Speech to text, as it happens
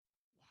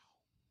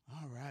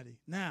righty.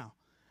 Now,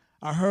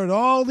 I heard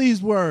all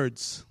these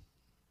words,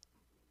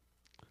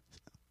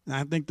 and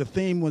I think the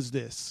theme was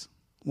this,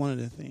 one of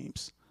the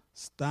themes.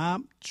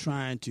 Stop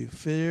trying to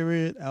figure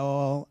it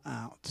all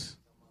out.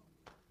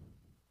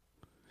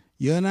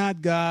 You're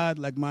not God,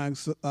 like my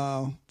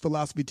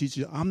philosophy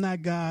teacher. I'm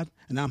not God,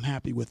 and I'm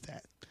happy with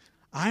that.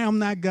 I am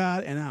not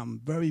God, and I'm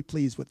very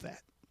pleased with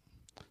that.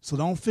 So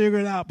don't figure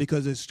it out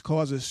because it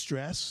causes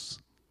stress.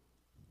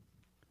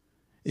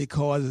 It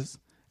causes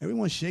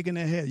everyone shaking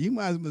their head. You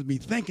might as well be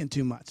thinking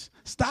too much.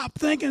 Stop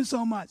thinking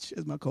so much,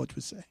 as my coach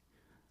would say.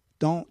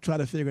 Don't try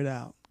to figure it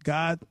out.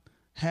 God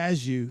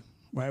has you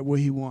right where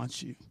he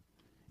wants you.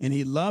 And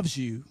he loves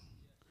you,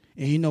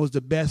 and he knows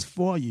the best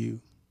for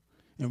you.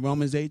 In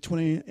Romans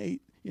 8:28,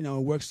 it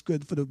works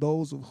good for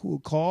those who are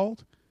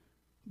called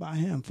by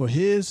him. For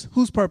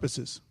whose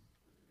purposes?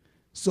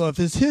 So if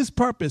it's his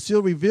purpose,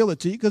 he'll reveal it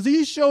to you because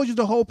he shows you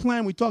the whole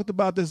plan. We talked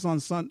about this on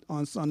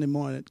Sunday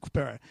morning at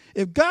prayer.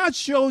 If God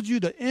showed you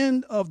the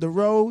end of the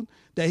road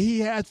that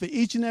he has for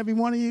each and every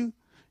one of you,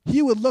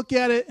 he would look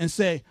at it and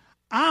say,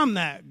 I'm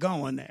not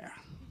going there.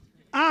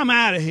 I'm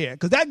out of here.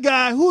 Because that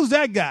guy, who's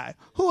that guy?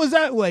 Who is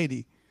that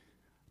lady?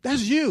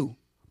 That's you.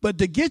 But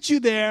to get you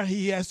there,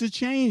 he has to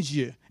change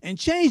you. And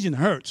changing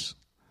hurts,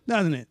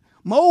 doesn't it?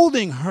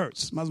 Molding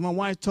hurts. My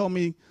wife told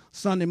me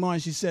Sunday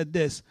morning, she said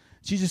this.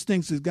 She just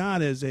thinks of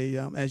God as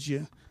I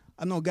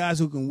know guys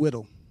who can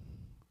whittle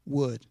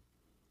wood.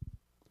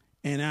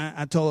 And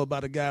I told her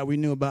about a guy we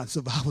knew about in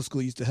survival school.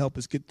 He used to help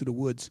us get through the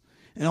woods.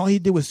 And all he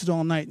did was sit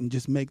all night and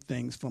just make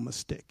things from a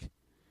stick.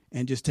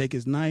 And just take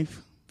his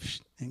knife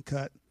and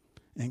cut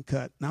and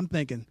cut. And I'm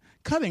thinking,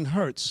 cutting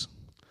hurts.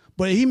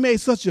 But he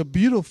made such a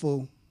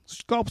beautiful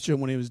sculpture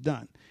when he was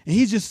done. And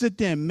he'd just sit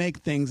there and make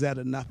things out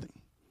of nothing.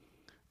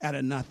 Out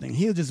of nothing.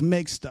 He'll just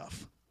make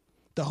stuff.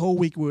 The whole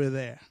week we were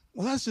there.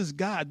 Well, that's just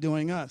God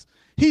doing us.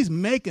 He's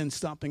making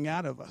something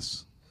out of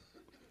us.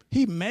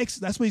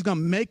 That's what he's going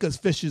to make us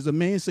fishers of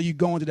men. So you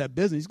go into that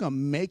business, he's going to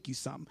make you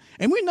something.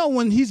 And we know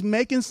when he's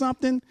making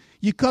something,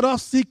 he cut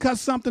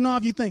something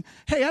off, you think,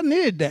 hey, I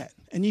needed that.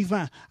 And you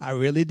find, I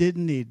really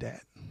didn't need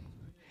that.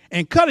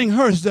 And cutting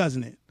hurts,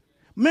 doesn't it?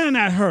 Man,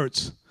 that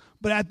hurts.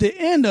 But at the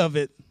end of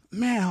it,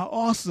 man, how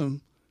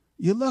awesome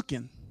you're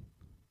looking.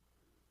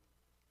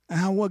 And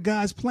how what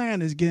God's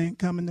plan is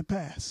coming to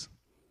pass.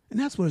 And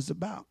that's what it's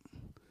about.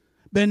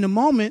 But in the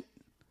moment,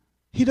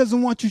 he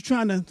doesn't want you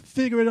trying to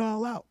figure it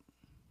all out.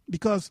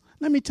 Because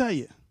let me tell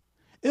you,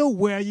 it'll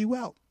wear you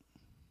out.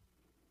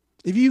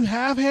 If you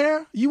have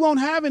hair, you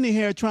won't have any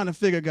hair trying to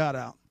figure God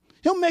out.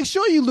 He'll make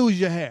sure you lose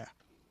your hair.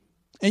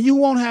 And you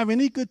won't have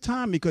any good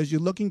time because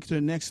you're looking to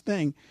the next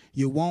thing.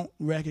 You won't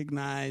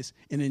recognize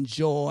and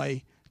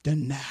enjoy the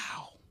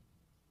now.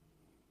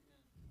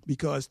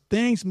 Because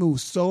things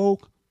move so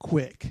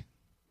quick,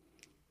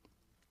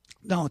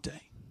 don't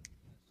they?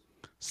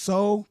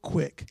 So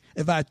quick.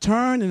 If I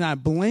turn and I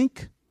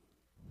blink,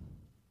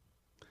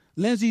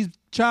 Lindsay's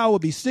child will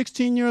be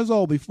 16 years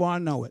old before I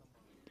know it.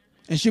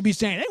 And she'll be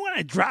saying, they want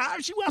to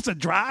drive. She wants to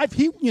drive.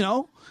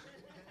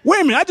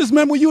 Wait a minute, I just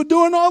remember you were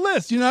doing all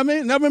this. You know what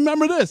I mean? I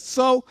remember this.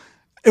 So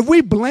if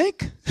we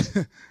blink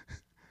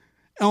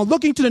and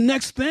looking to the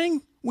next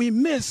thing, we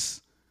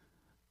miss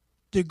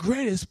the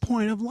greatest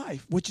point of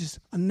life, which is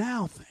a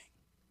now thing.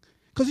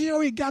 Because you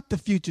already got the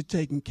future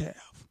taken care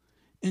of.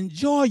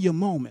 Enjoy your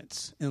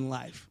moments in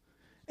life.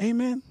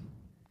 Amen?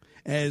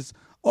 As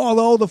all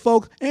the older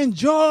folks,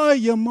 enjoy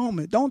your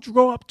moment. Don't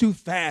grow up too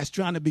fast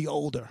trying to be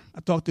older. I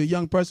talked to a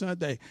young person the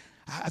other day.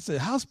 I said,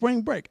 how's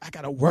spring break? I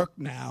got to work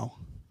now.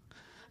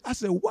 I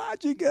said,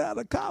 why'd you get out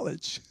of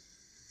college?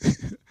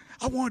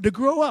 I wanted to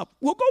grow up.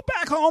 Well, go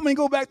back home and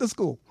go back to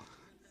school.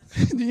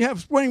 Then you have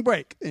spring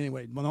break.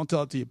 Anyway, well, don't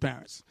tell it to your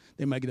parents.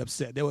 They might get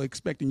upset. They were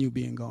expecting you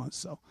being gone.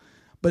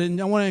 But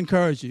I want to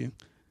encourage you.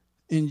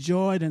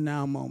 Enjoy the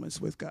now moments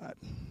with God.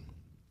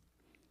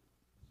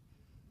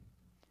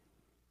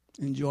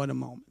 Enjoy the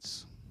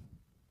moments.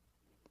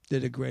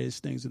 They're the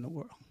greatest things in the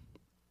world.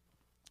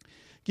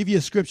 Give you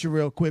a scripture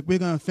real quick. We're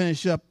going to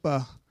finish up.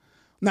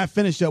 Not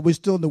finish up. We're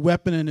still in the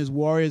weapon and his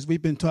warriors.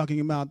 We've been talking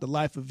about the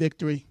life of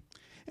victory.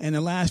 And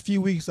the last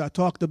few weeks, I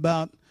talked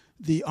about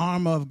the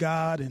armor of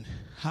God and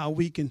how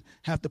we can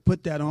have to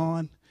put that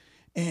on.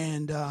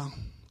 And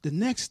the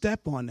next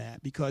step on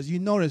that, because you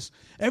notice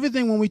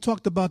everything when we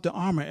talked about the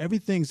armor,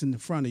 everything's in the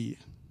front of you.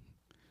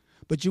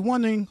 But you're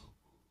wondering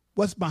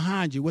what's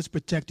behind you, what's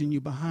protecting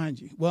you behind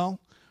you. Well,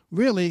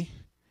 really,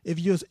 if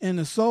you're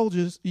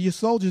soldiers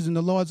in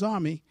the Lord's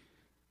army,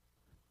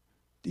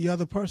 the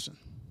other person,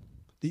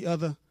 the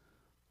other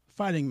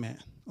fighting man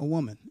or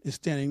woman is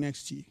standing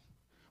next to you.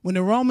 When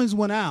the Romans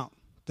went out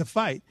to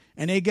fight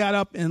and they got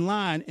up in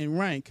line in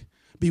rank,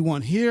 be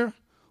one here,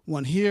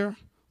 one here,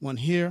 one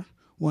here,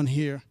 one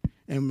here,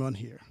 and one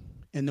here.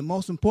 And the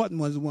most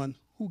important was the one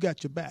who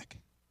got your back.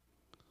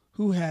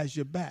 Who has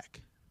your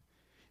back?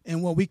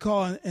 And what we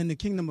call in the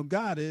kingdom of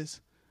God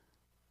is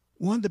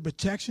one of the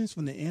protections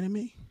from the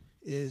enemy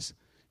is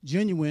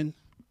genuine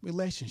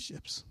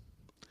relationships.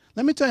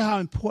 Let me tell you how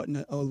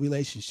important a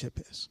relationship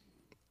is.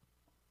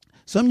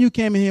 Some of you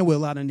came in here with a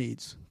lot of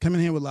needs, coming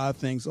in here with a lot of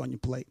things on your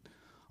plate,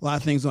 a lot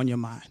of things on your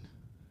mind.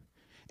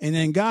 And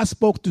then God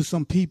spoke to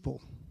some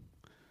people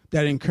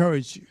that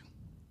encouraged you,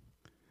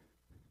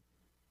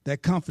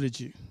 that comforted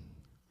you.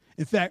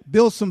 In fact,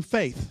 build some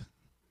faith.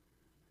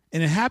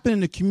 And it happened in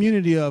the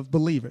community of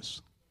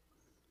believers.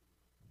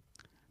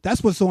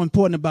 That's what's so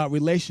important about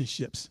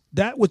relationships.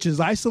 That which is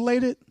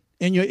isolated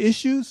in your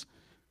issues,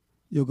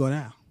 you'll go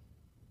down.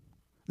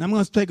 And I'm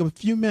going to take a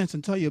few minutes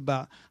and tell you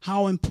about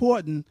how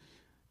important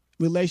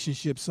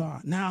relationships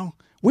are. Now,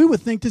 we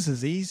would think this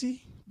is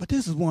easy, but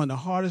this is one of the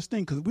hardest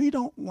things because we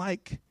don't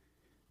like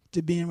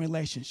to be in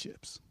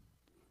relationships.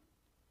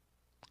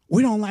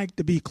 We don't like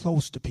to be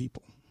close to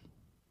people.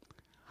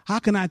 How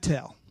can I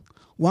tell?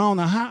 Well,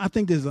 I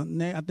think there's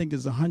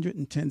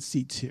 110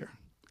 seats here.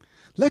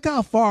 Look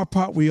how far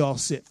apart we all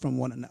sit from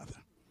one another.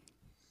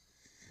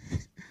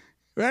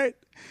 Right?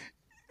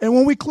 And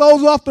when we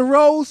close off the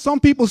rows, some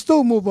people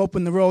still move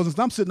open the rows. And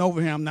I'm sitting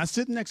over here. I'm not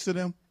sitting next to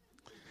them.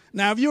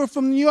 Now, if you're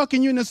from New York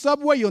and you're in the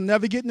subway, you'll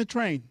never get in the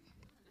train.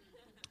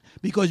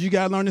 Because you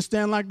got to learn to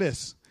stand like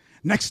this,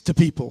 next to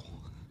people.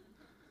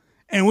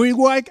 And we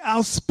like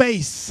our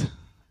space.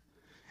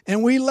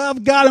 And we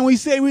love God and we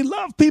say we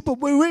love people,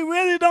 but we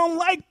really don't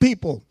like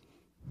people.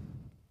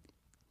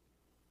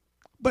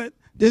 But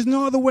there's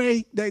no other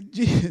way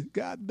that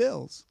God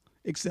builds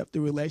except the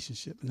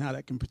relationship and how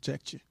that can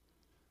protect you.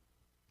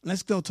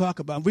 Let's go talk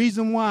about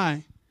reason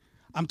why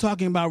I'm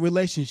talking about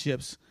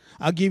relationships.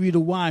 I'll give you the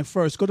why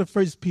first. Go to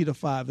 1 Peter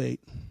 5:8.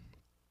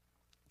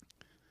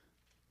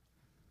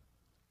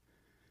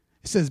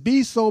 It says,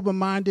 be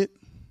sober-minded,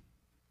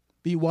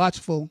 be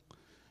watchful.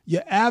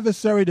 Your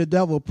adversary, the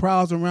devil,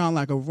 prowls around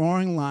like a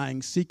roaring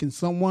lion, seeking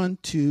someone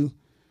to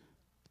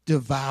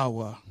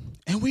devour.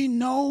 And we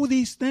know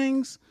these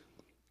things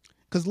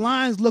because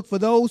lions look for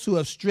those who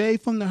have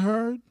strayed from the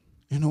herd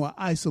and who are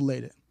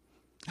isolated.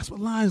 That's what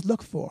lions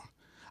look for.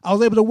 I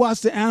was able to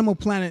watch the Animal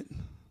Planet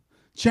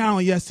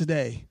channel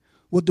yesterday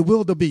with the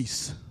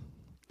wildebeest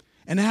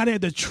and how they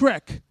had to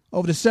trek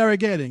over the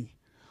Serengeti.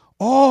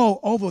 All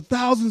over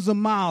thousands of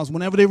miles.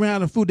 Whenever they ran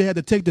out of food, they had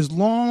to take this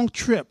long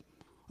trip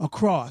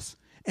across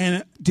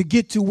and to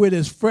get to where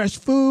there's fresh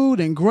food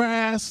and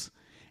grass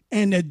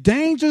and the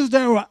dangers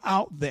that were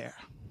out there.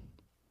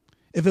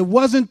 If it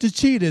wasn't the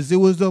cheetahs, it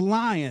was the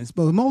lions.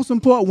 But the most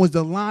important was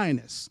the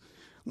lioness.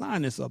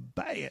 Lioness are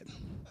bad.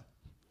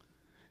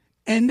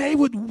 And they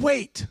would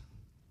wait.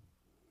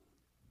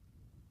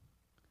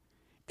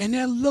 And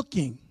they're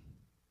looking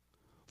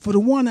for the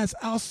one that's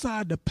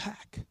outside the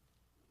pack.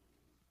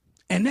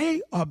 And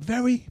they are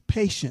very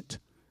patient.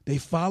 They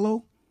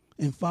follow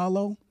and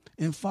follow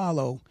and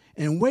follow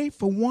and wait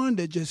for one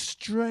to just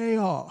stray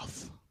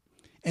off.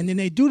 And then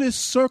they do this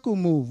circle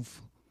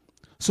move.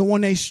 So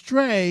when they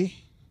stray,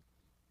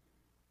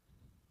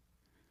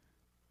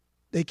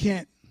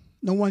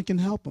 no one can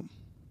help them.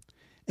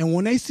 And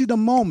when they see the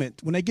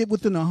moment, when they get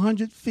within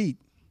 100 feet,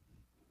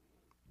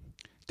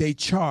 they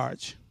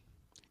charge.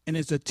 And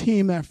it's a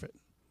team effort.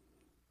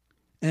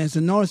 And it's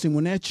noticing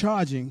when they're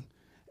charging,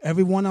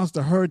 everyone else,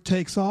 the herd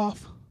takes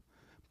off,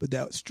 but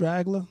that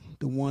straggler,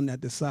 the one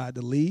that decided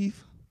to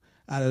leave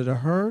out of the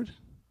herd,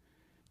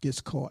 gets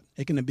caught.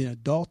 It can be an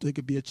adult, it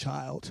could be a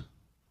child.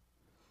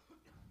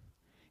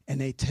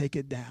 And they take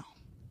it down.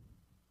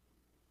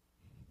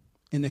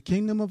 In the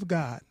kingdom of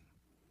God,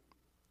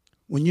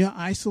 when you're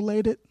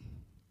isolated,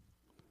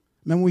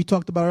 remember we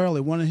talked about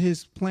earlier, one of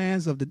his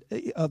plans of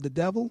the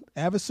devil,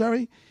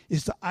 adversary,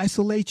 is to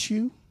isolate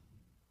you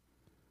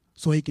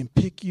so he can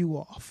pick you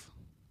off.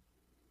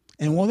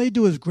 And what they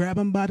do is grab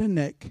him by the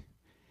neck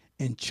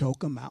and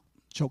choke him out.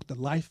 Choke the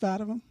life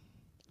out of him.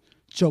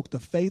 Choke the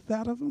faith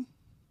out of him.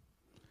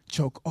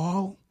 Choke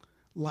all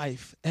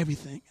life,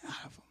 everything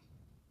out of him.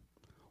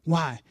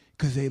 Why?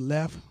 Because they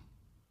left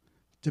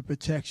the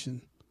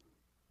protection.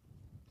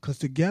 Because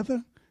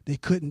together, they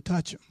couldn't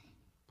touch him.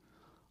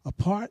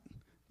 Apart,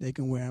 they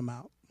can wear him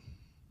out.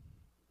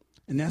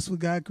 And that's what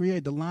God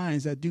created, the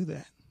lions that do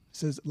that. It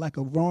says, like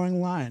a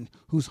roaring lion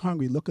who's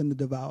hungry, looking to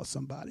devour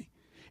somebody.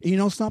 And you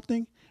know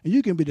something? And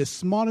you can be the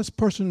smartest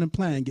person in the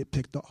planet and get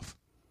picked off.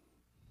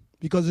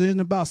 Because it isn't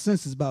about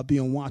sense, it's about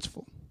being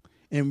watchful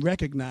and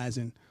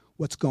recognizing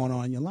what's going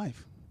on in your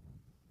life.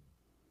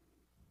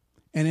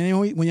 And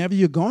anyway, whenever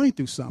you're going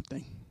through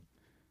something,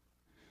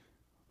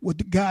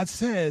 what God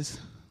says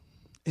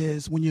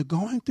is when you're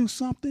going through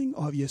something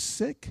or if you're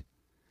sick,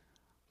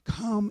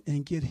 come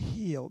and get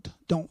healed.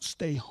 Don't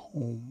stay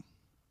home.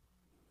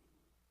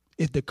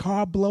 If the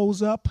car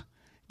blows up,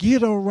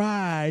 get a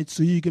ride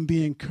so you can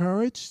be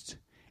encouraged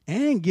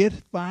and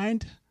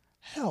find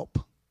help.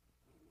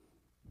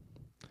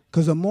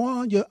 Because the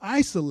more you're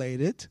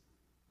isolated,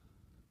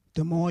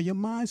 the more your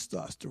mind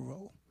starts to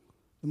roll.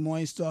 The more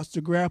it starts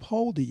to grab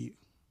hold of you.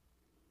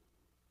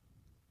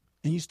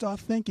 And you start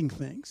thinking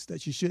things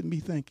that you shouldn't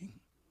be thinking.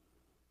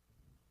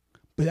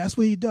 But that's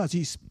what he does.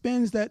 They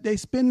spend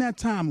that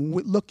time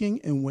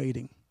looking and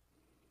waiting.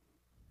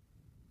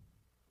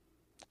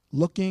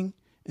 Looking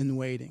and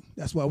waiting.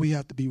 That's why we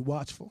have to be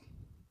watchful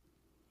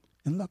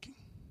and looking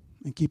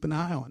and keep an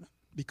eye on it.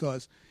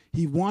 because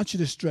he wants you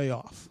to stray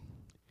off.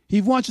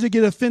 He wants you to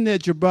get offended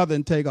at your brother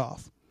and take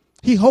off.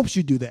 He hopes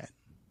you do that.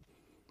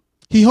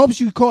 He hopes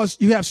you cause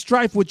you have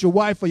strife with your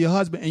wife or your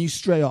husband and you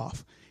stray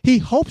off. He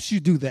hopes you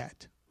do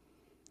that.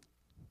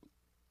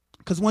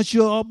 Because once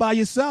you're all by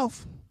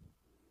yourself,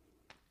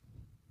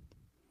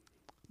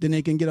 then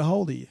they can get a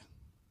hold of you.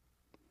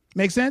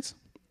 Make sense?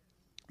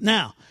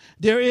 Now,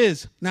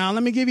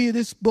 let me give you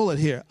this bullet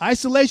here.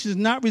 Isolation is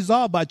not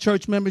resolved by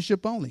church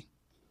membership only.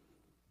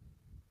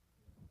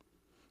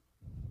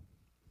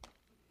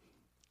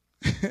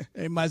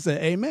 Everybody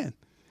say amen.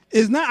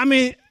 It's not,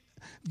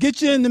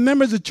 get you in the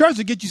members of church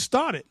to get you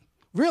started,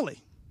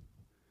 really.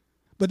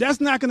 But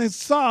that's not going to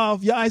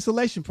solve your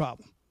isolation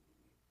problem.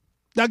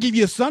 That'll give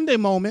you a Sunday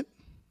moment,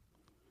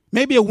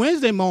 maybe a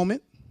Wednesday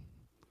moment,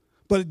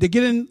 but to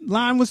get in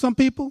line with some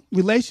people,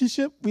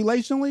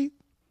 relationally,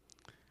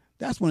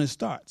 that's when it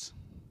starts.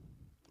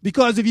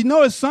 Because if you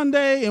notice,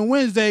 Sunday and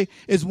Wednesday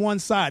is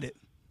one-sided.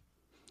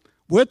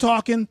 We're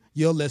talking,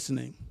 you're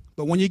listening.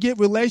 But when you get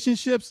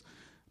relationships,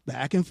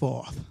 back and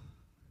forth,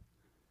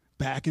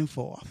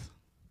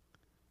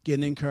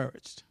 getting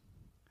encouraged.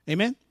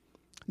 Amen?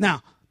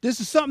 Now, this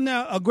is something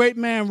that a great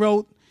man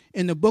wrote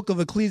in the book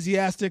of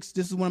Ecclesiastes.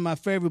 This is one of my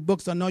favorite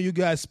books. I know you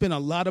guys spend a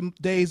lot of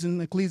days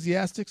in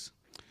Ecclesiastes.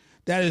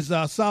 That is,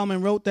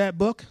 Solomon wrote that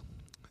book,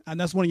 and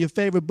that's one of your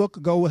favorite books.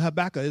 Go with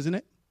Habakkuk, isn't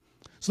it?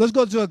 So let's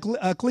go to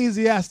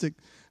Ecclesiastes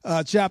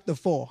chapter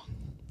 4.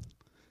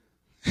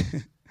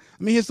 Let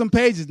me hit some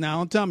pages now.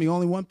 Don't tell me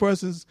only one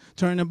person's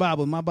turning the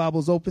Bible. My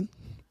Bible's open.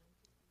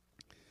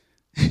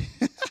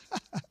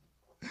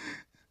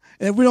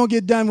 And if we don't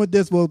get done with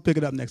this, we'll pick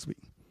it up next week.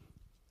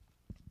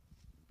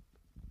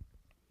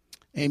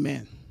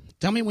 Amen.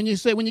 Tell me when you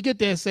get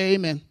there, say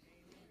amen.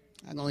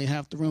 I only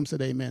half the room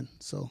said amen.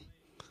 So,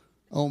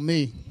 oh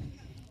me.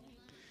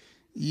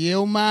 Yeah,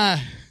 oh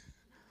my.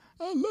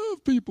 I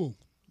love people.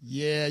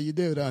 Yeah, you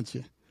do, don't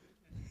you?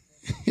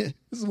 This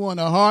is one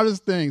of the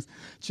hardest things.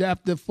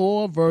 Chapter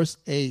 4, verse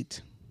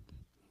 8.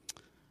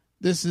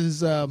 This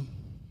is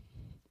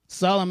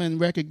Solomon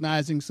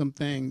recognizing some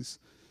things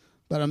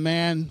about a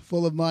man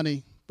full of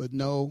money, but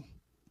nobody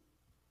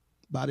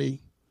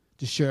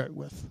to share it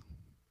with.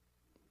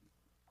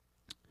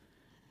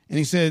 And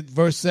he said,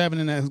 verse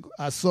 7, and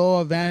I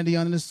saw vanity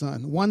under the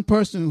sun. One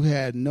person who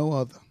had no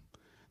other.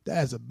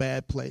 That is a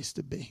bad place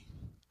to be.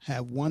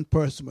 Have one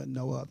person but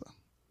no other.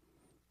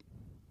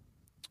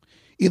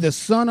 Either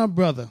son or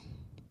brother.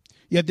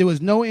 Yet there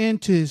was no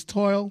end to his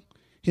toil.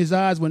 His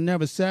eyes were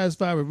never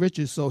satisfied with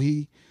riches, so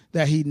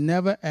that he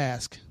never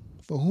asked,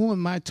 for whom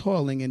am I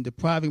toiling and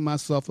depriving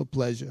myself of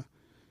pleasure?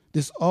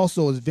 This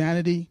also is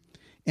vanity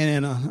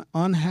and an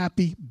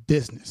unhappy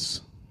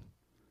business.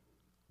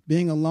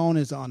 Being alone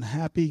is an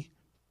unhappy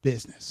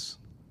business.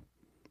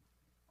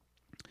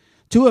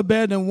 Two are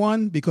better than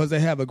one because they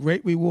have a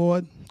good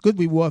reward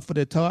for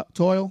their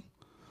toil.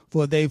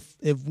 For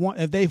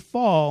if they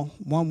fall,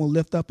 one will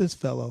lift up his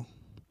fellow.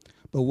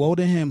 But woe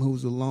to him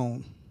who's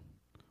alone.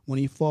 When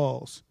he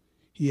falls,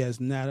 he has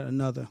not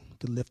another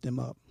to lift him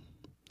up.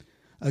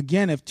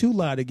 Again, if two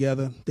lie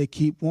together, they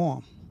keep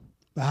warm.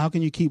 But how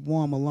can you keep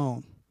warm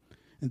alone?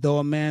 And though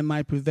a man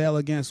might prevail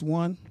against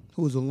one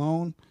who is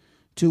alone,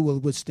 two will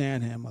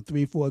withstand him. A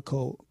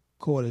 3/4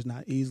 cord is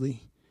not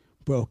easily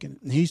broken.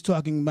 And he's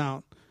talking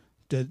about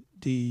the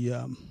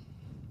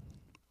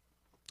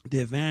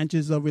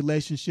advantages of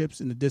relationships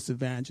and the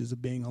disadvantages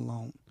of being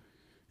alone.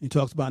 He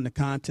talks about in the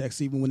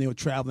context, even when they were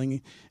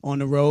traveling on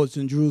the roads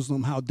in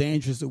Jerusalem, how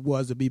dangerous it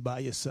was to be by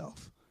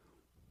yourself.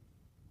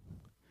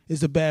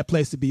 It's a bad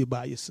place to be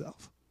by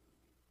yourself.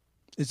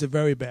 It's a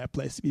very bad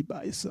place to be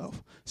by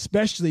yourself,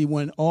 especially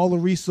when all the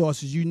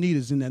resources you need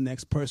is in that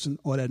next person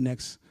or that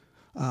next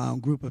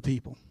group of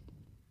people.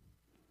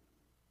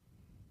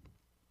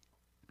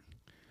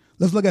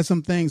 Let's look at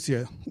some things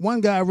here.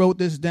 One guy wrote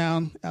this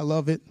down. I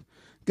love it.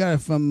 Got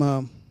it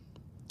from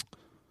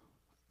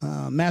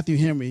Matthew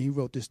Henry. He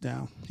wrote this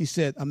down. He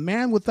said, a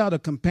man without a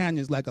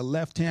companion is like a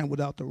left hand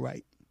without the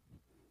right.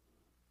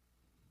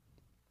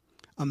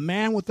 A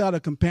man without a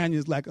companion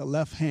is like a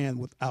left hand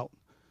without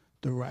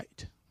the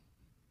right.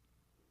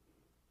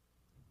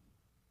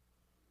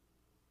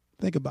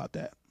 Think about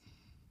that.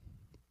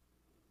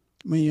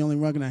 You're only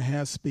running at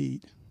half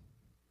speed.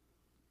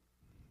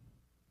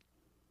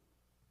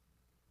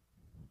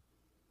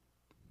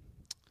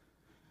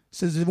 It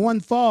says if one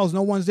falls,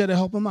 no one's there to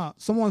help him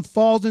out. Someone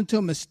falls into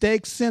a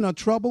mistake, sin, or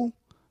trouble,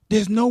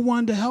 there's no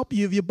one to help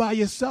you if you're by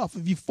yourself,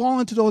 if you fall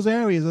into those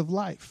areas of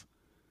life.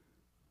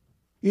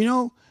 You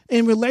know,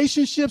 in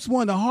relationships,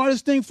 one of the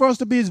hardest things for us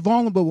to be is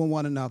vulnerable with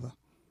one another.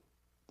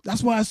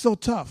 That's why it's so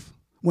tough.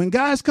 When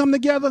guys come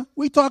together,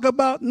 we talk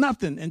about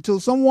nothing until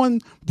someone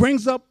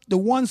brings up the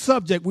one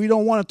subject we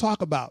don't want to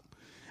talk about.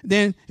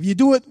 Then if you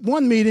do it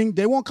one meeting,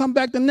 they won't come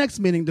back the next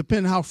meeting,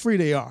 depending on how free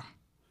they are.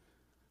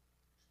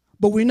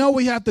 But we know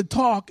we have to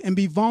talk and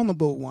be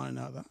vulnerable with one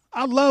another.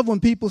 I love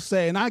when people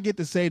say, and I get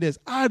to say this,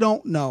 I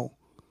don't know.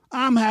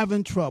 I'm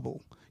having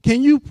trouble.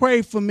 Can you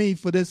pray for me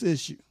for this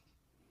issue?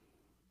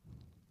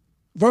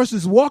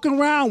 Versus walking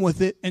around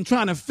with it and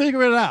trying to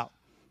figure it out.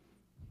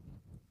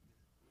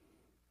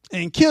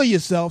 and kill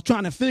yourself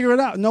trying to figure it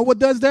out. Know what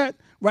does that?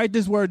 Write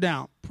this word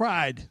down.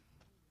 Pride.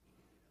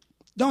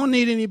 Don't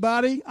need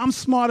anybody. I'm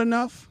smart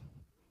enough.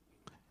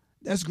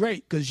 That's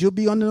great because you'll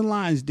be under the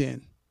lion's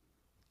den,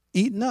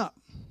 eaten up.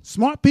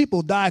 Smart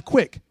people die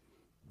quick.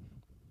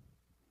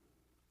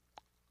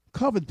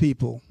 Covered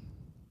people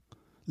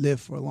live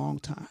for a long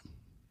time.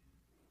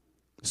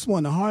 It's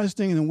one of the hardest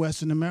things in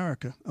Western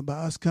America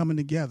about us coming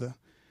together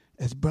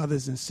as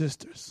brothers and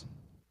sisters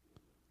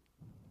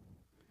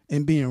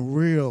and being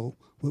real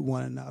with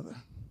one another.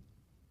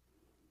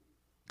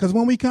 Because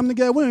when we come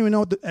together, we don't even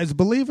know as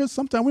believers,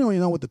 sometimes we don't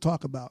even know what to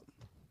talk about.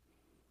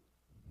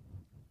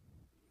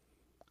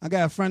 I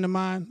got a friend of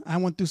mine, I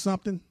went through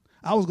something.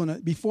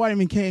 Before I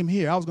even came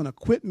here, I was going to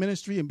quit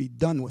ministry and be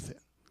done with it.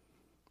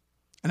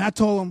 And I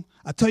told him,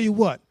 I tell you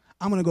what,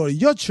 I'm going to go to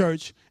your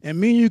church, and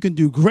me and you can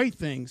do great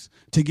things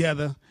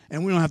together,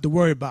 and we don't have to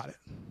worry about it.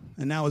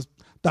 And that was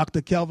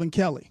Dr. Kelvin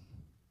Kelly.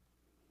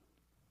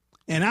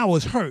 And I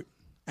was hurt,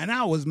 and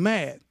I was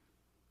mad.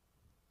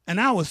 And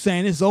I was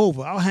saying, it's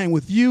over. I'll hang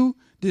with you.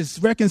 This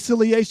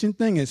reconciliation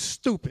thing is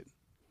stupid.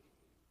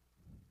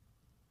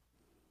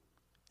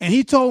 And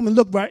he told me,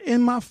 looked right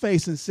in my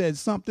face and said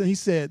something. He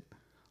said,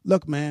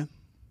 look, man,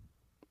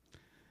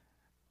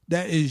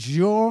 that is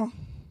your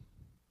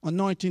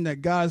anointing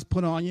that God has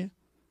put on you.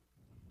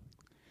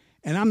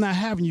 And I'm not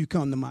having you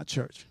come to my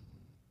church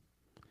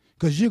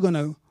because you're going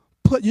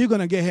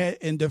to get ahead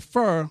and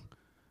defer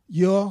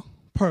your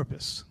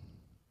purpose.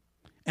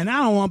 And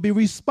I don't want to be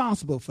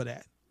responsible for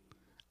that.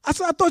 I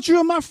said, I thought you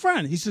were my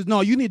friend. He says,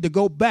 no, you need to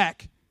go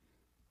back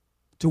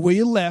to where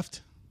you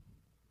left,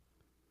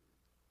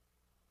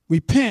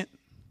 repent,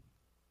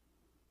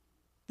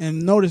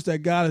 and notice that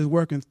God is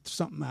working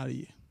something out of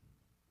you.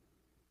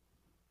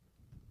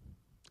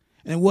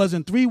 And it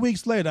wasn't 3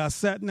 weeks later, I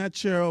sat in that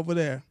chair over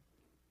there.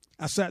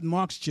 I sat in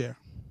Mark's chair.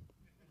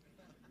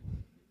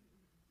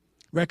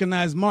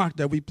 Recognized Mark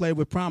that we played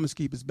with Promise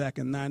Keepers back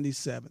in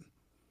 97.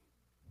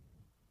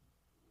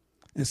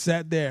 And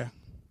sat there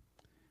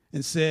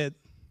and said,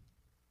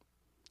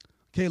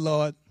 okay,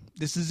 Lord,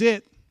 this is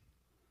it.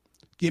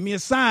 Give me a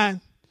sign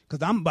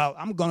because I'm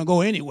going to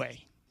go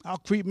anyway.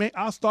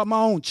 I'll start my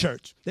own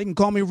church. They can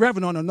call me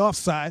Reverend on the north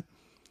side.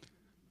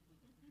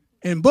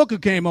 And Booker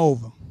came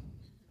over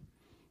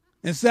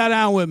and sat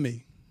down with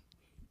me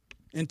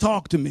and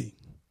talked to me.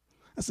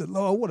 I said,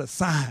 Lord, what a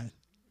sign.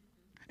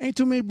 Ain't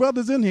too many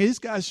brothers in here. This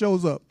guy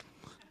shows up.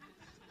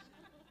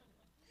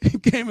 He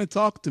came and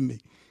talked to me.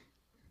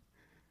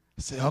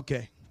 I said,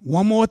 okay,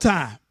 one more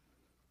time,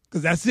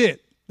 because that's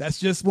it. That's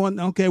just one.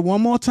 Okay,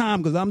 one more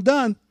time, because I'm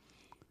done.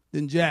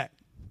 Then Jack,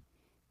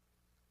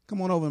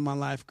 come on over in my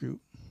life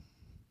group. I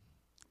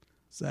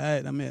said, all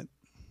right, I'm it.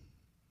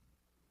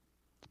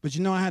 But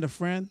you know, I had a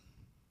friend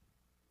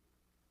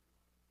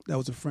that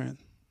was a friend.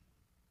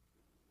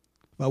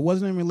 If I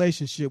wasn't in a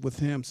relationship with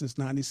him since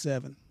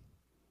 97,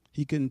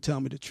 he couldn't tell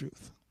me the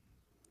truth.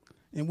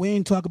 And we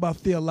didn't talk about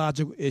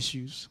theological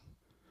issues.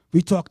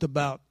 We talked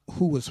about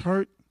who was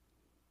hurt.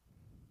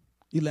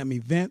 He let me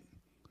vent.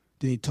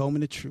 Then he told me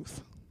the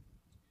truth.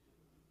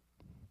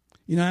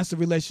 You know, that's the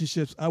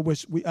relationships I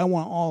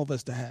want all of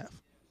us to have.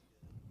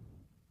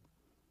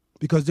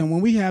 Because then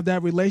when we have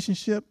that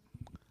relationship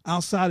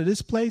outside of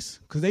this place,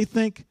 because they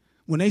think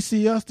when they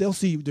see us, they'll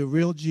see the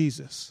real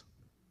Jesus.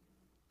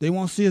 They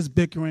won't see us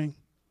bickering.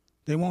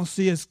 They won't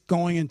see us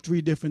going in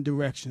 3 different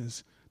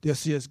directions. They'll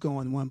see us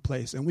going one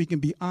place. And we can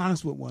be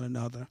honest with one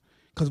another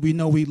because we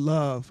know we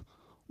love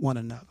one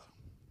another.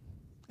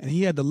 And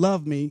he had to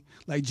love me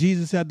like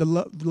Jesus had to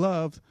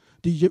love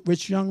the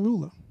rich young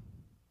ruler.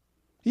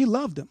 He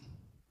loved him.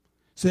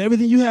 So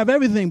everything, you have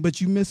everything, but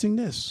you're missing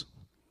this.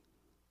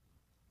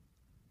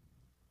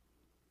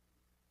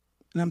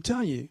 And I'm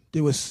telling you,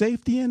 there was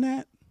safety in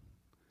that,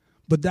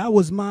 but that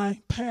was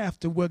my path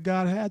to what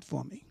God had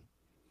for me.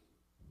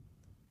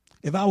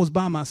 If I was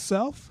by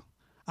myself,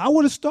 I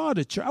would have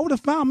started a church. I would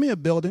have found me a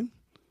building,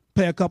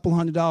 pay a couple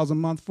 $100 a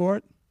month for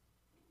it,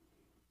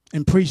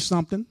 and preach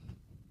something,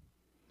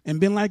 and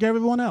been like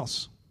everyone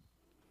else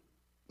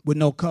with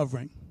no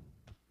covering.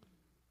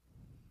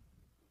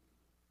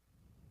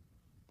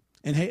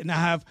 And I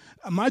have,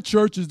 my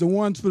church is the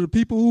ones for the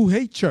people who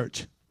hate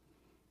church.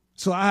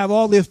 So I have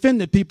all the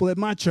offended people at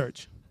my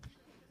church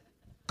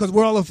because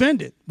we're all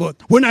offended.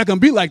 But we're not going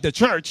to be like the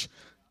church.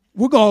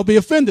 We're going to be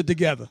offended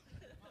together.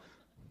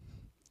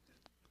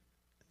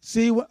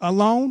 See,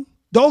 alone,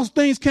 those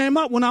things came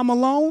up when I'm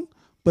alone,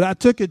 but I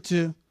took it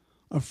to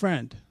a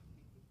friend.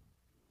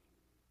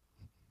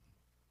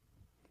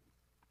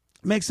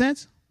 Make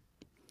sense?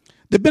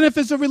 The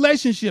benefits of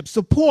relationships,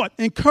 support,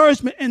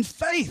 encouragement, and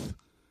faith.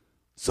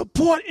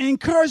 Support,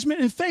 encouragement,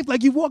 and faith.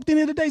 Like you walked in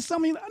here today,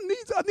 some of you,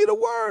 I need a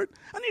word.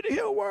 I need to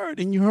hear a word.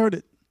 And you heard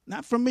it.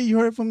 Not from me. You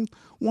heard it from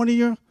one of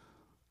your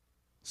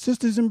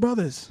sisters and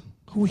brothers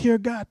who hear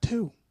God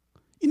too.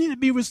 You need to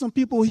be with some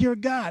people who hear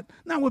God,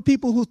 not with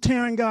people who are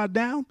tearing God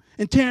down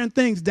and tearing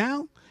things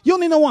down. You don't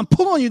need no one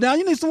pulling you down.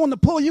 You need someone to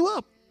pull you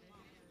up.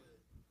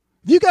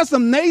 If you got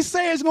some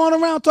naysayers going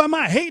around talking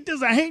about, I hate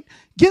this, I hate,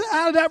 get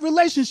out of that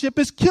relationship.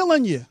 It's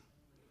killing you.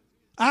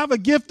 I have a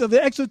gift of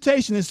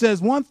exhortation that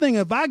says one thing: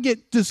 if I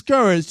get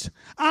discouraged,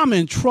 I'm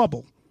in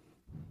trouble.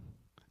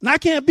 And I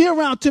can't be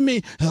around too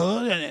many.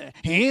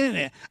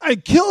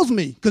 It kills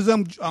me because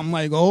I'm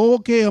like, oh,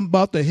 okay, I'm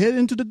about to head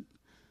into the.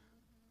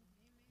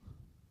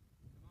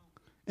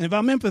 And if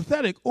I'm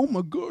empathetic, oh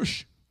my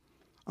gosh,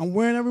 I'm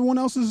wearing everyone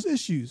else's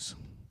issues.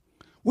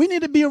 We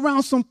need to be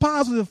around some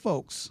positive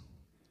folks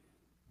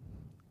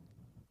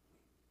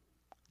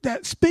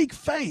that speak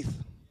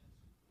faith,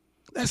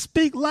 that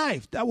speak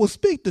life, that will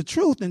speak the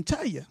truth and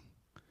tell you,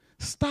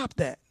 stop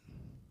that.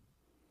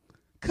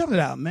 Cut it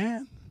out,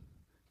 man.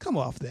 Come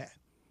off that.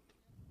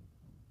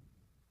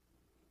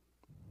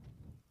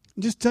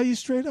 Just tell you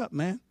straight up,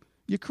 man.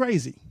 You're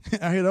crazy.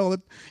 I hear all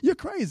that. You're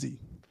crazy.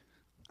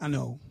 I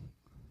know.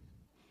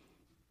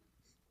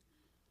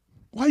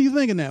 Why are you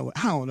thinking that way?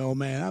 I don't know,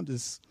 man. I'm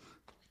just.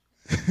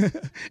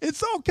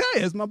 It's okay.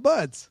 It's my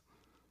buds.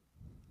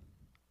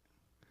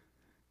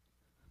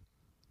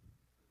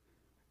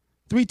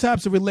 3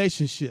 types of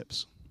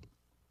relationships.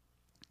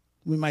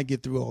 We might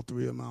get through all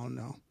 3 of them. I don't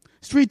know.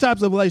 There's 3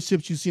 types of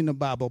relationships you see in the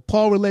Bible.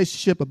 Paul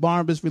relationship, a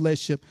Barnabas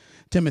relationship,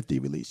 Timothy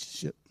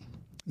relationship.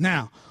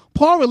 Now,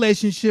 Paul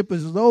relationship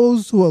is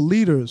those who are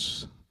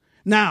leaders.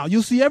 Now,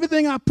 you see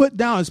everything I put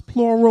down is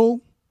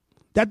plural.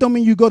 That don't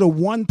mean you go to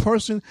one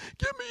person,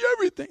 give me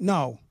everything.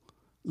 No,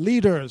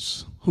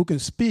 leaders who can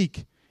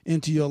speak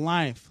into your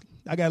life.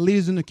 I got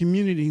leaders in the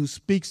community who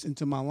speaks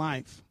into my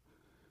life.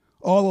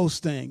 All those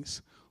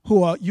things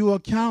who are you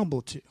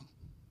accountable to.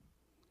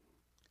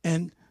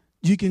 And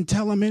you can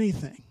tell them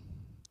anything.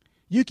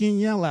 You can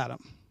yell at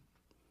them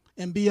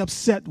and be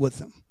upset with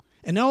them.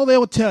 And all they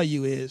will tell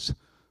you is,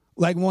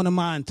 like one of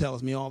mine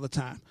tells me all the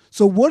time,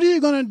 so what are you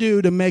going to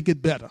do to make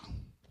it better?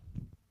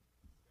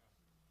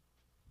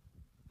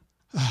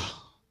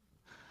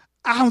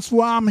 That's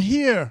why I'm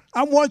here.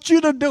 I want you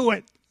to do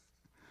it.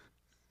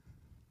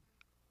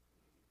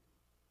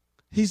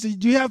 He said,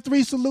 do you have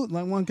 3 solutions?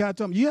 Like one guy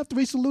told me, you have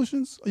 3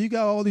 solutions or you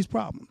got all these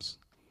problems?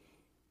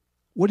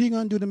 What are you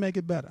going to do to make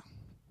it better?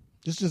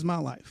 This is just my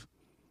life.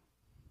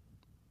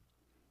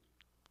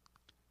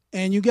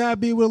 And you got to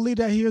be with a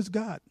leader that hears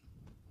God.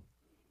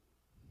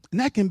 And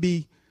that can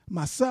be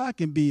my son, that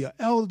can be an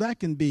elder, that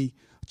can be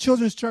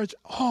children's church,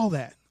 all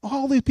that.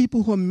 All these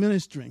people who are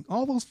ministering,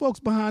 all those folks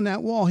behind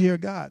that wall hear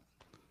God.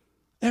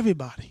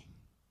 Everybody.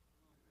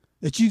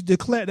 That you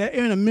declare that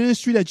in a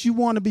ministry that you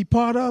want to be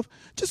part of,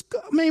 just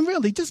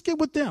get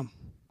with them.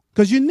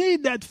 Because you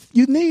need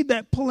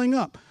that pulling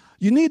up.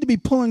 You need to be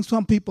pulling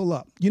some people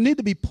up. You need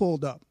to be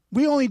pulled up.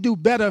 We only do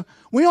better.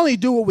 We only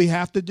do what we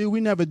have to do. We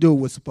never do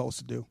what we're supposed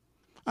to do.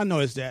 I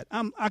notice that.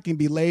 I can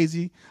be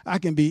lazy. I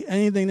can be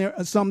anything there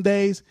some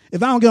days.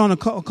 If I don't get on a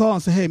call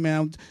and say, hey,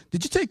 man,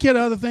 did you take care of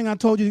the other thing I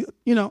told you?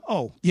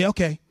 Oh, yeah,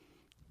 okay.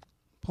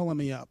 Pulling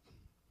me up.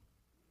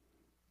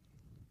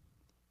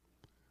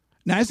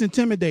 Now, it's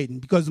intimidating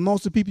because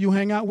most of the people you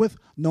hang out with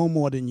know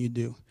more than you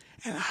do.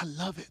 And I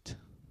love it.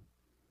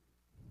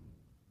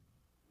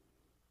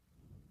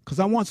 Because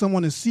I want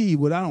someone to see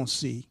what I don't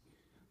see.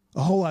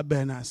 A whole lot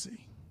better than I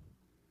see.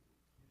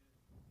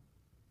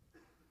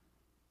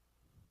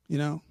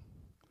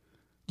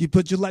 They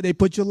put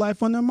your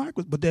life on their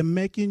microscope, but they're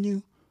making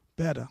you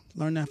better.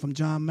 Learn that from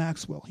John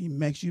Maxwell. He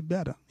makes you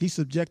better. He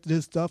subjected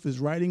his stuff, his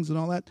writings and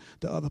all that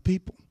to other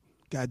people.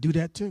 Got to do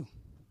that too.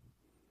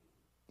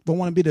 If I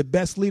want to be the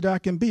best leader I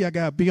can be, I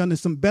got to be under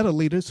some better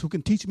leaders who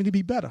can teach me to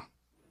be better.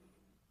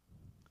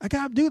 I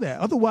got to do that.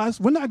 Otherwise,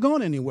 we're not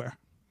going anywhere.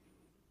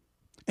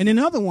 And then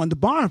the other one, the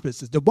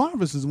Barnabas is the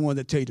one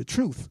that tell you the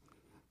truth.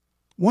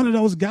 One of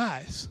those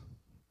guys,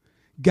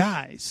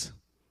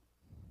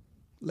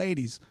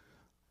 ladies,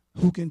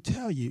 who can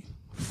tell you,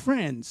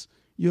 friends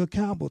you're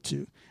accountable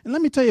to. And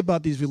let me tell you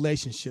about these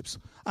relationships.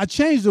 I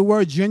changed the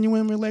word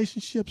genuine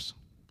relationships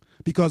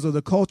because of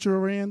the culture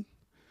we're in.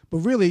 But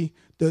really,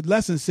 the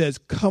lesson says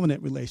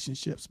covenant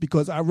relationships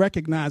because I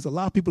recognize a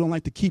lot of people don't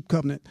like to keep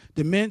covenant.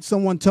 The minute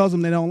someone tells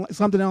them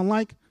something they don't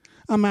like,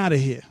 I'm out of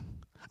here.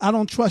 I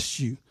don't trust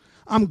you.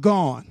 I'm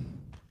gone.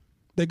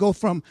 They go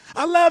from,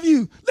 I love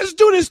you. Let's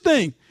do this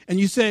thing. And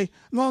you say,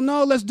 well,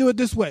 no, let's do it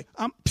this way.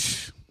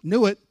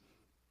 Knew it.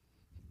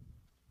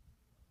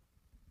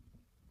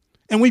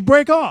 And we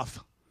break off.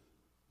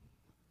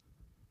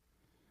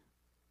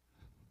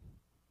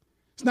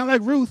 It's not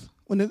like Ruth,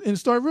 in the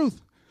story of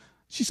Ruth.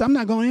 She said, I'm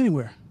not going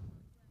anywhere.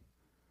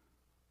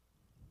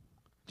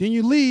 Then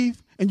you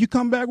leave and you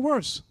come back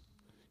worse.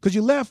 Because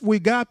you left where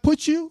God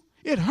put you.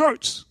 It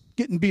hurts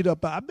getting beat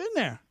up. I've been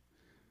there.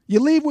 You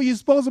leave where you're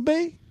supposed to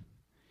be.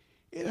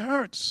 It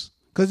hurts.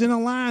 Because then the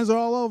lions are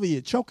all over you,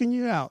 choking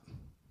you out.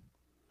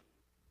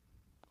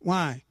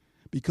 Why?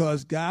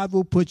 Because God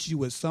will put you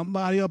with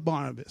somebody or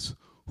Barnabas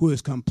who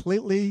is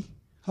completely,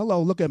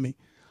 look at me,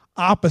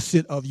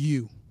 opposite of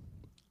you.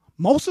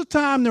 Most of the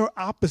time, they're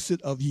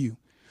opposite of you.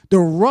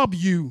 They'll rub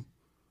you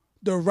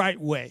the right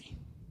way.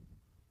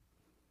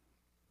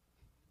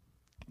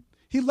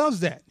 He loves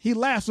that. He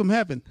laughs from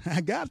heaven.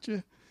 I got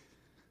you.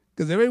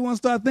 Because if everyone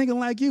starts thinking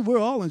like you, we're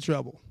all in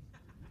trouble.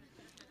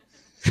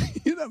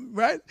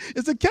 right?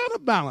 It's a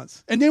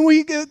counterbalance. And then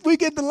we get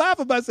to laugh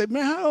about it, say,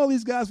 man, how all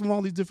these guys from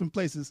all these different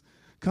places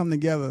come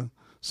together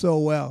so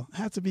well? It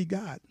has to be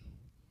God.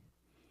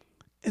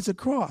 It's a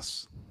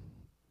cross.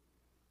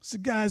 So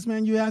guys,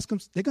 man, you ask them,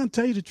 they're going to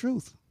tell you the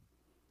truth.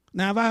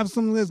 Now, if I have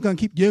someone that's going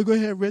to keep, yeah, go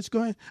ahead, Rich,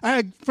 go ahead. I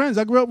had friends,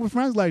 I grew up with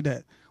friends like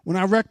that. When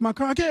I wrecked my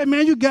car, okay,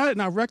 man, you got it.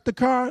 And I wrecked the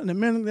car, and the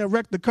minute I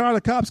wrecked the car, the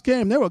cops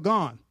came, they were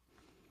gone.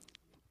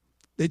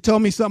 They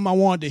told me something I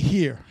wanted to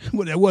hear,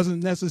 but it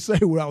wasn't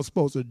necessarily what I was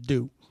supposed to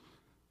do.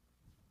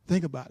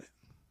 Think about it.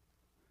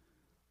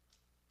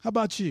 How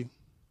about you?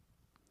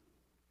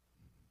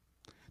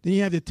 Then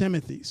you have the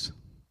Timothys.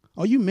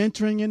 Are you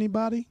mentoring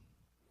anybody?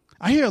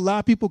 I hear a lot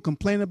of people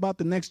complain about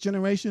the next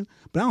generation,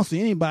 but I don't see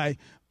anybody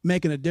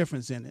making a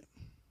difference in it.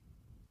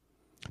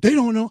 They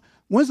don't know.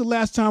 When's the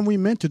last time we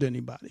mentored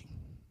anybody?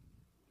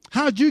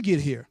 How'd you get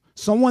here?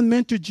 Someone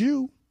mentored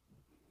you?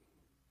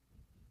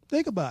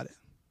 Think about it.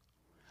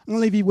 I'm going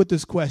to leave you with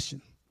this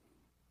question.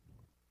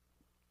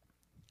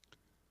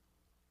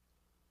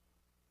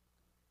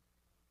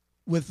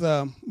 We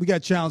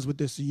got challenged with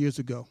this years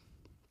ago.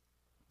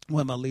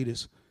 One of my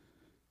leaders,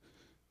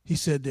 he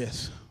said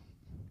this.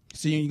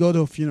 See, you go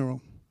to a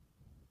funeral,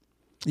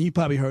 and you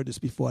probably heard this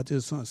before. I did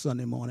this on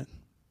Sunday morning.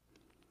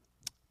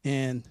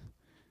 And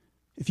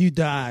if you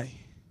die,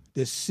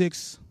 there's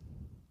 6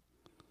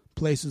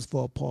 places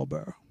for a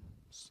pallbearer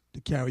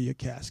to carry your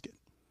casket.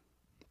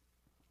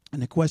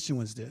 And the question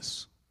was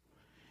this.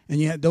 And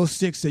you had those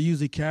 6 that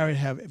usually carry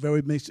have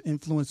very mixed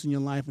influence in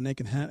your life, and they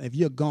can if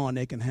you're gone,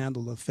 they can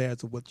handle the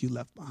affairs of what you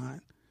left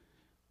behind.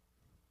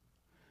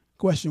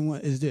 Question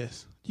 1 is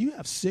this. Do you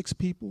have 6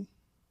 people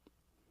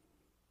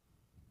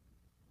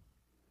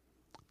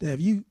that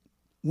if you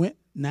went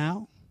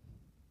now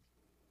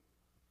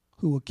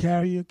who will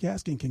carry your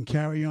casket and can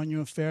carry on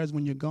your affairs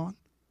when you're gone?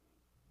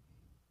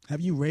 Have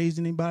you raised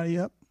anybody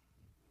up?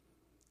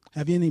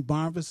 Have any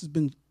Barnabas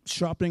been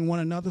sharpening one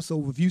another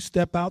so if you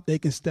step out, they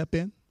can step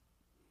in?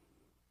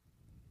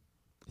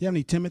 You have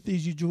any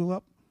Timothys you drew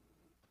up?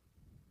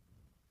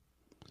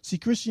 See,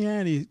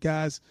 Christianity,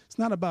 guys, it's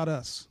not about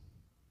us.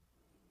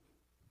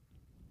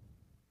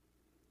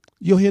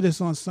 You'll hear this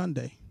on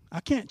Sunday.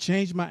 I can't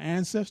change my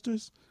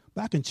ancestors,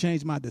 but I can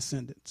change my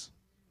descendants.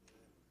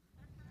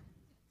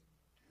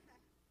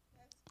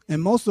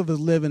 And most of us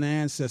live in the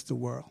ancestor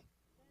world.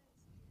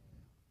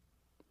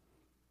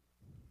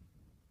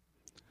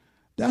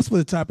 That's what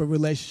the type of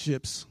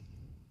relationships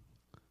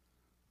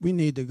we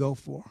need to go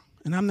for.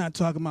 And I'm not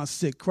talking about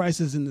sick.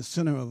 Christ is in the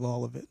center of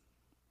all of it.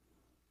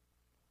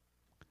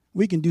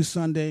 We can do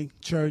Sunday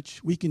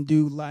church. We can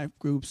do life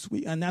groups.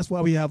 And that's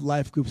why we have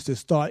life groups to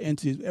start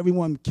into.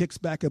 Everyone kicks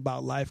back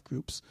about life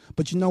groups.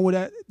 But you know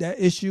what that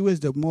issue is?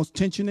 The most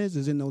tension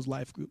is in those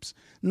life groups.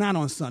 Not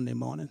on Sunday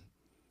morning.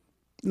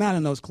 Not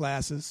in those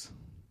classes.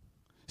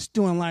 It's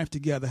doing life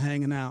together,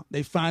 hanging out.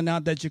 They find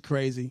out that you're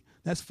crazy.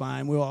 That's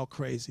fine. We're all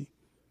crazy.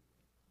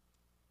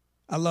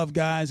 I love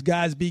guys.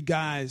 Guys be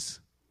guys.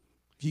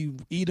 If you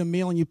eat a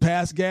meal and you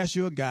pass gas,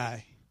 you're a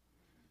guy.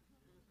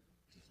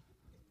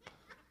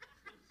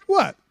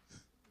 What?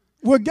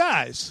 We're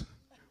guys.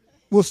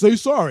 We'll say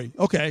sorry.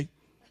 Okay.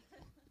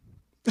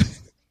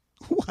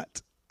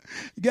 What?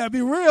 You got to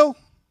be real.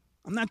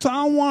 I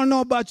don't want to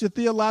know about your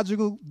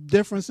theological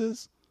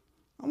differences.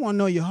 I want to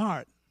know your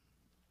heart.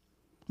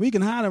 We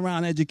can hide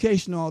around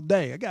education all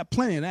day. I got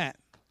plenty of that.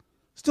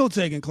 Still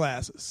taking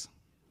classes.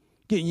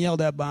 Getting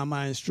yelled at by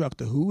my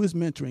instructor, who is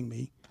mentoring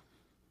me.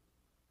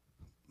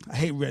 I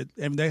hate red.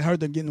 And they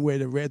heard them getting away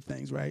with red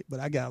things, right? But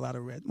I got a lot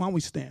of red. Why don't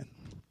we stand?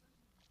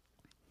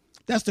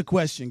 That's the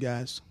question,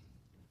 guys.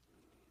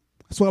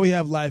 That's why we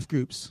have life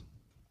groups.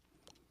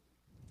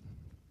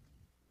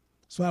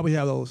 That's why we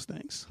have those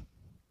things.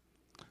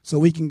 So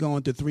we can go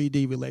into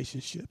 3D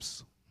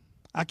relationships.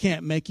 I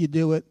can't make you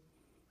do it.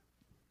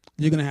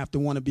 You're going to have to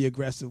want to be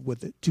aggressive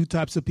with it. 2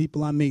 types of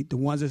people I meet. The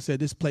ones that say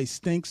this place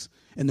stinks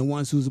and the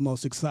ones who's the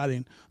most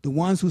exciting. The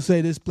ones who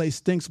say this place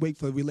stinks wait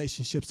for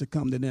relationships to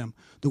come to them.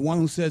 The one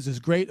who says it's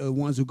great are the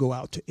ones who go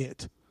out to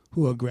it,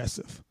 who are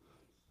aggressive.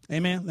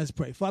 Amen? Let's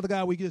pray. Father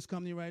God, we just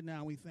come to you right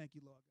now. We thank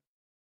you, Lord.